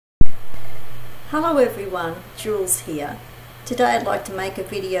Hello everyone, Jules here. Today I'd like to make a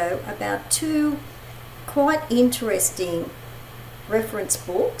video about two quite interesting reference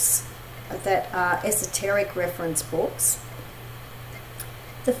books that are esoteric reference books.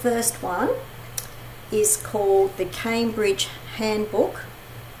 The first one is called the Cambridge Handbook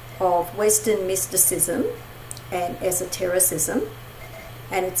of Western Mysticism and Esotericism,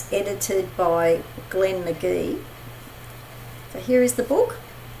 and it's edited by Magee. So here is the book.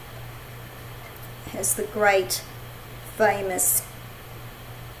 It has the great famous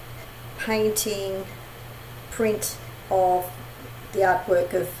painting print of the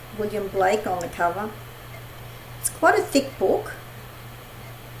artwork of William Blake on the cover. It's quite a thick book.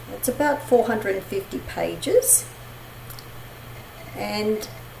 It's about 450 pages, and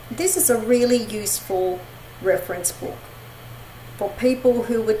this is a really useful reference book for people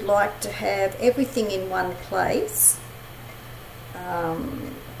who would like to have everything in one place,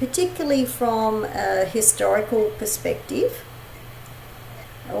 particularly from a historical perspective.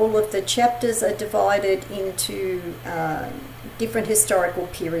 All of the chapters are divided into different historical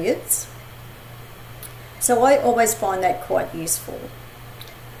periods, so I always find that quite useful.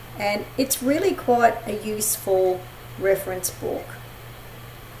 And it's really quite a useful reference book.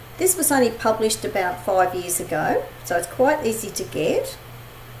 This was only published about 5 years ago, so it's quite easy to get.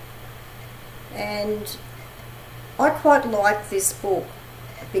 And I quite like this book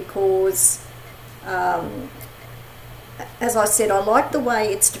because, as I said, I like the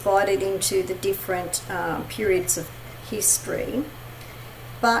way it's divided into the different periods of history.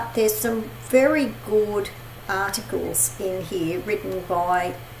 But there's some very good articles in here written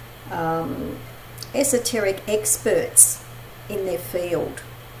by esoteric experts in their field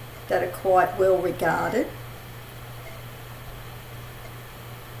that are quite well regarded.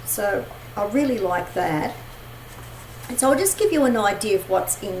 So I really like that. And so I'll just give you an idea of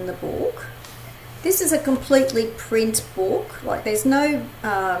what's in the book. This is a completely print book, like there's no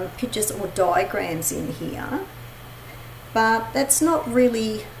pictures or diagrams in here, but that's not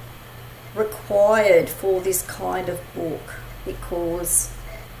really required for this kind of book because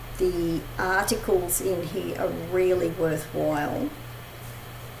the articles in here are really worthwhile.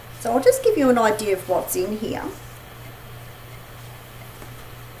 So I'll just give you an idea of what's in here.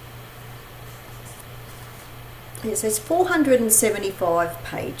 It says 475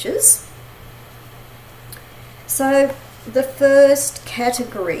 pages. So the first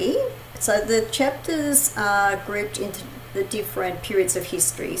category, so the chapters are grouped into the different periods of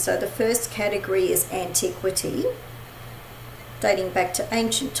history. So the first category is antiquity, dating back to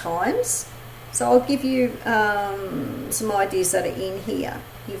ancient times. So I'll give you some ideas that are in here.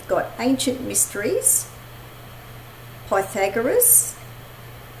 You've got ancient mysteries, Pythagoras.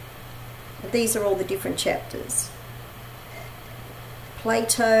 These are all the different chapters.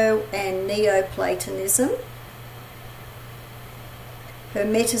 Plato and Neoplatonism,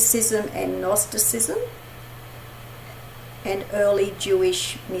 Hermeticism and Gnosticism, and early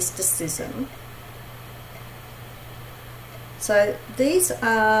Jewish mysticism. So these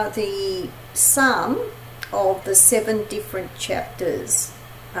are the sum of the 7 different chapters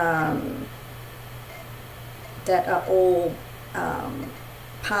that are all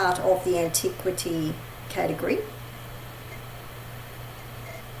part of the antiquity category.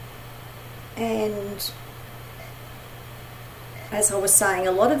 And as I was saying,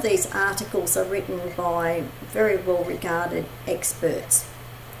 a lot of these articles are written by very well regarded experts.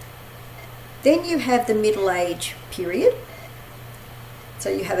 Then you have the Middle Age period.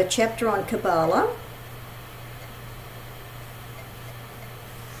 So you have a chapter on Kabbalah,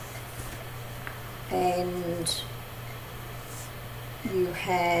 and you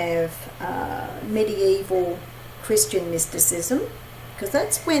have medieval Christian mysticism, because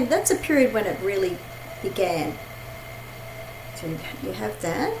that's a period when it really began. So you have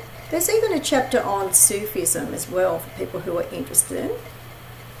that. There's even a chapter on Sufism as well for people who are interested.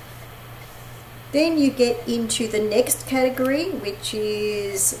 Then you get into the next category, which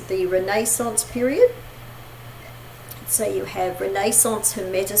is the Renaissance period. So you have Renaissance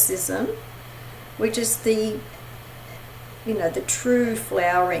Hermeticism, which is the true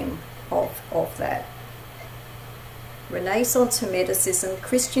flowering of that. Renaissance Hermeticism,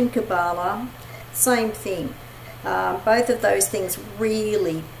 Christian Kabbalah, same thing. Both of those things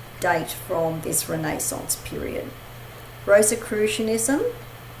really date from this Renaissance period. Rosicrucianism,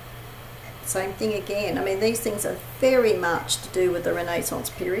 same thing again. I mean, these things are very much to do with the Renaissance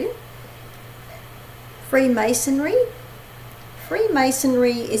period. Freemasonry.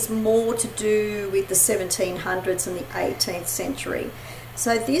 Freemasonry is more to do with the 1700s and the 18th century.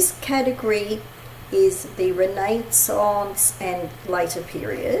 So this category is the Renaissance and later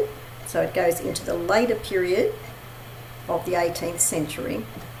period. So it goes into the later period of the 18th century,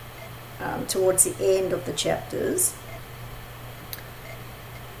 towards the end of the chapters.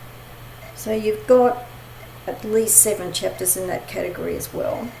 So you've got at least 7 chapters in that category as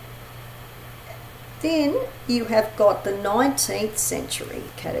well. Then you have got the 19th century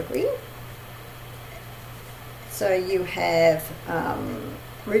category. So you have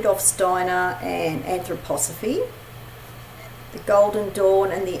Rudolf Steiner and Anthroposophy, the Golden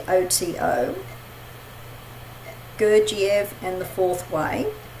Dawn and the OTO, Gurdjieff and the Fourth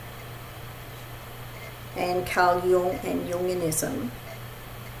Way, and Carl Jung and Jungianism.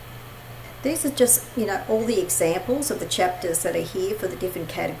 These are just, all the examples of the chapters that are here for the different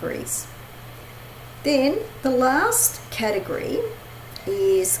categories. Then the last category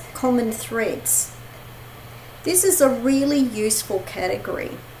is common threads. This is a really useful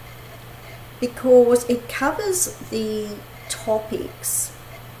category because it covers the topics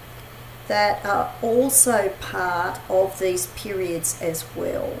that are also part of these periods as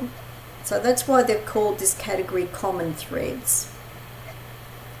well. So that's why they've called this category common threads.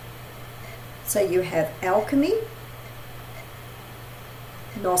 So you have alchemy,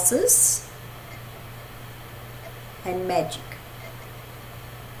 gnosis, and magic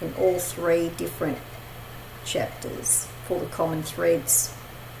in all 3 different chapters for the common threads.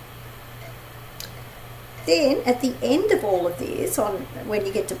 Then at the end of all of this, when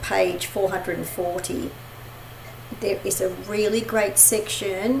you get to page 440, there is a really great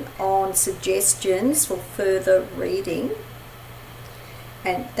section on suggestions for further reading,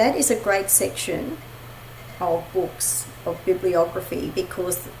 and that is a great section of books, of bibliography,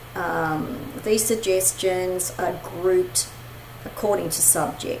 because these suggestions are grouped according to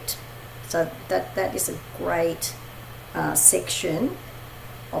subject. So that is a great section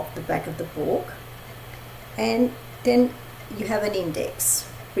of the back of the book. And then you have an index,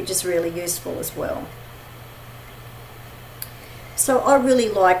 which is really useful as well. So I really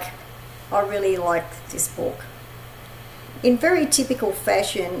like this book. In very typical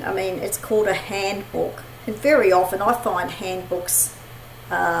fashion, it's called a handbook. And very often I find handbooks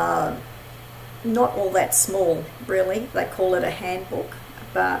not all that small, really. They call it a handbook,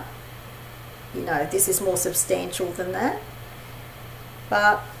 but this is more substantial than that.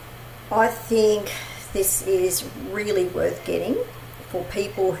 But I think this is really worth getting for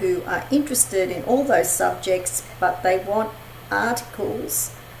people who are interested in all those subjects, but they want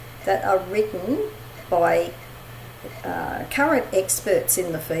articles that are written by current experts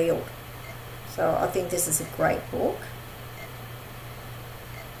in the field. So I think this is a great book.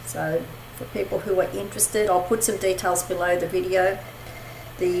 So for people who are interested, I'll put some details below the video.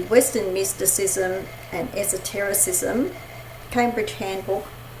 The Western Mysticism and Esotericism, Cambridge Handbook,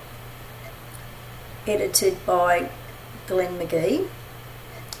 edited by Glenn Magee.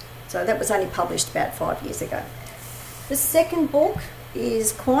 So that was only published about 5 years ago. The second book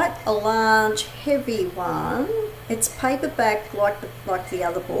is quite a large, heavy one. It's paperback like the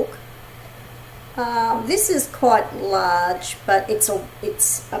other book. This is quite large, but it's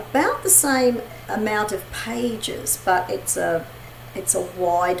about the same amount of pages, but it's a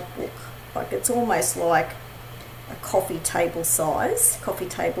wide book. Like it's almost like a coffee table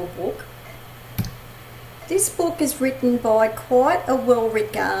book. This book is written by quite a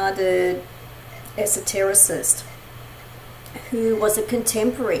well-regarded esotericist who was a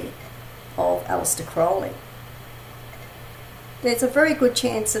contemporary of Aleister Crowley. There's a very good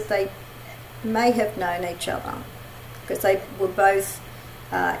chance that they may have known each other because they were both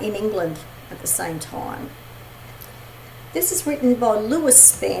in England at the same time. This is written by Lewis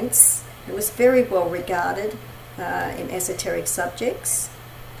Spence, who was very well regarded in esoteric subjects.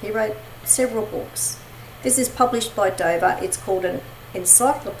 He wrote several books. This is published by Dover. It's called an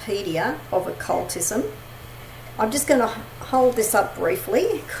Encyclopedia of Occultism. I'm just going to hold this up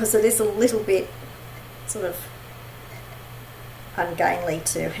briefly because it is a little bit sort of ungainly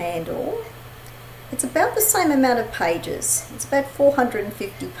to handle. It's about the same amount of pages. It's about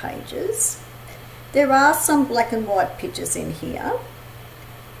 450 pages. There are some black and white pictures in here.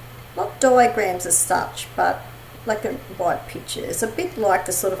 Not diagrams as such, but black and white pictures. A bit like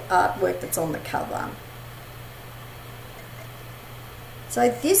the sort of artwork that's on the cover. So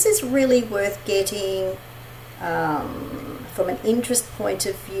this is really worth getting from an interest point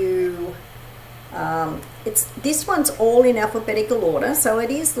of view. This one's all in alphabetical order, so it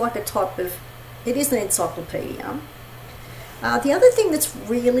is like a type of, it is an encyclopedia. The other thing that's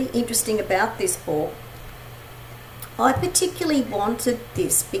really interesting about this book, I particularly wanted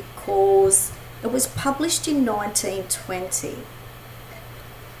this because it was published in 1920,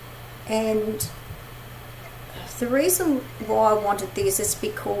 and the reason why I wanted this is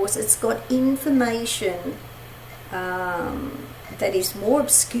because it's got information that is more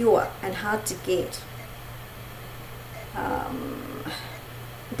obscure and hard to get.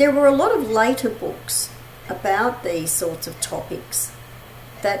 There were a lot of later books about these sorts of topics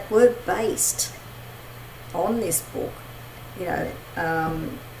that were based on this book, you know,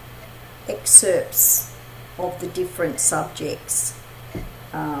 excerpts of the different subjects.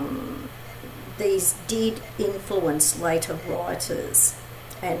 These did influence later writers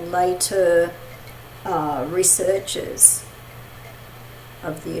and later researchers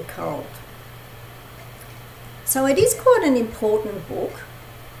of the occult. So it is quite an important book.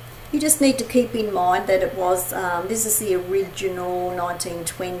 You just need to keep in mind that it was, this is the original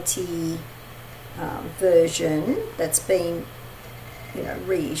 1920 version that's been, you know,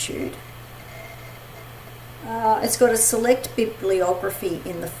 reissued. It's got a select bibliography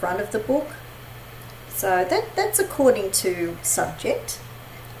in the front of the book. So that's according to subject.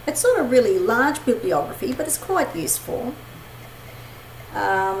 It's not a really large bibliography, but it's quite useful.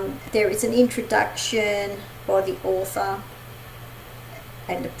 There is an introduction by the author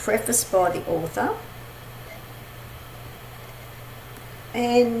and a preface by the author.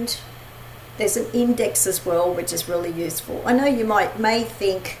 And there's an index as well, which is really useful. I know you may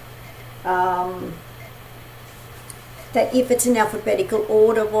think that if it's in alphabetical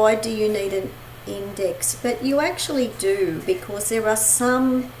order, why do you need an index? But you actually do, because there are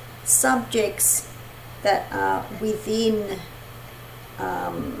some subjects that are within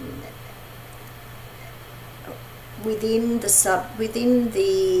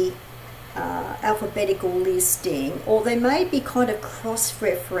the alphabetical listing, or they may be kind of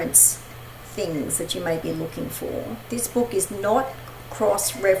cross-reference things that you may be looking for. This book is not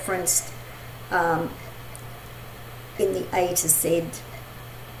cross-referenced in the A to Z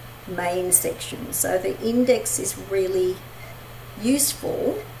main section, so the index is really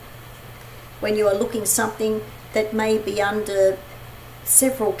useful when you are looking something that may be under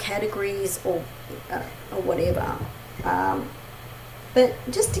several categories or whatever. But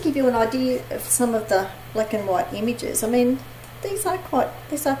just to give you an idea of some of the black and white images, I mean, these are quite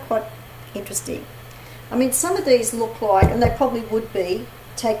interesting. I mean, some of these look like, and they probably would be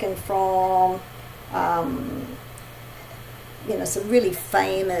taken from you know, some really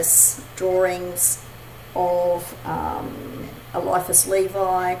famous drawings of Eliphas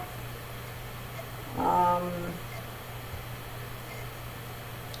Levi,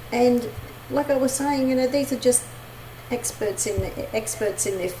 and like I was saying, you know, these are just experts in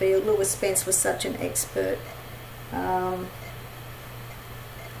their field. Lewis Spence was such an expert. I'm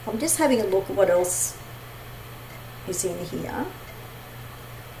just having a look at what else is in here.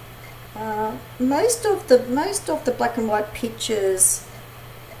 Most of the black and white pictures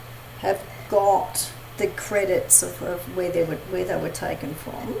have got the credits of where they were taken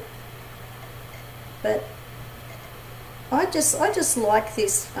from, but I just like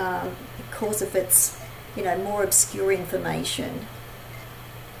this because of its, you know, more obscure information,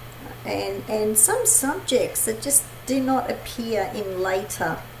 and some subjects that just do not appear in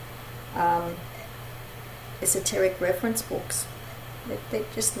later esoteric reference books. They're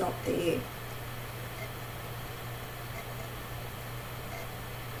just not there.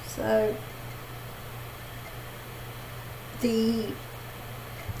 So the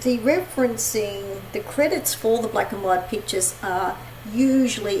referencing, the credits for the black and white pictures are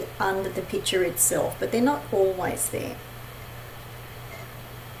usually under the picture itself, but they're not always there.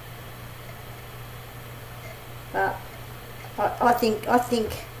 But I think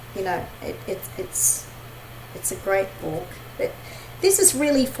you know, it's a great book. But this is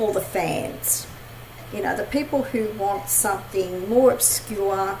really for the fans, you know, the people who want something more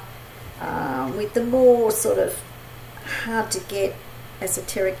obscure, with the more sort of hard to get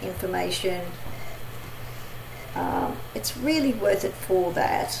esoteric information. It's really worth it for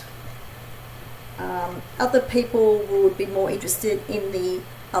that. Other people would be more interested in the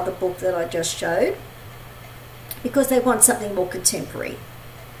other book that I just showed because they want something more contemporary.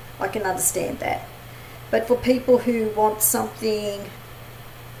 I can understand that. But for people who want something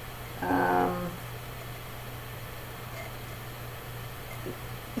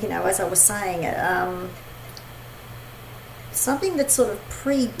you know, as I was saying, something that sort of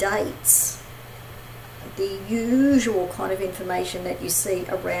predates the usual kind of information that you see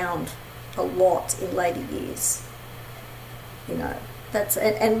around a lot in later years, you know, that's,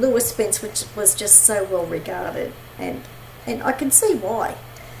 and Lewis Spence, which was just so well regarded, and I can see why.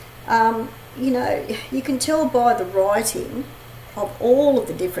 You know, you can tell by the writing of all of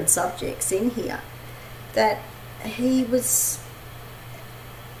the different subjects in here that he was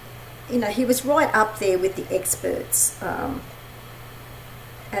you know, he was right up there with the experts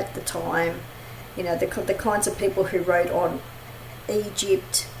at the time. You know, the kinds of people who wrote on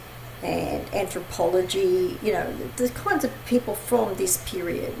Egypt and anthropology, you know, the kinds of people from this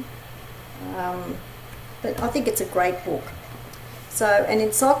period. But I think it's a great book. So, an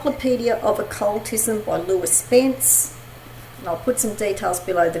Encyclopedia of Occultism by Lewis Spence. And I'll put some details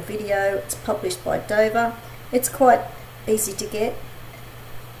below the video. It's published by Dover. It's quite easy to get.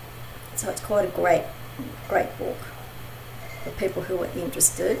 So it's quite a great book for people who are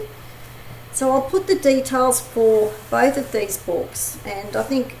interested. So I'll put the details for both of these books, and I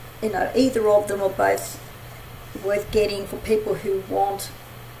think, you know, either of them are both worth getting for people who want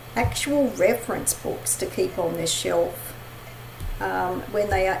actual reference books to keep on their shelf when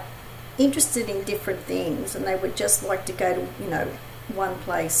they are interested in different things and they would just like to go to, you know, one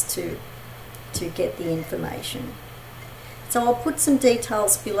place to get the information. So I'll put some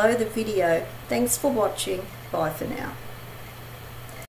details below the video. Thanks for watching. Bye for now.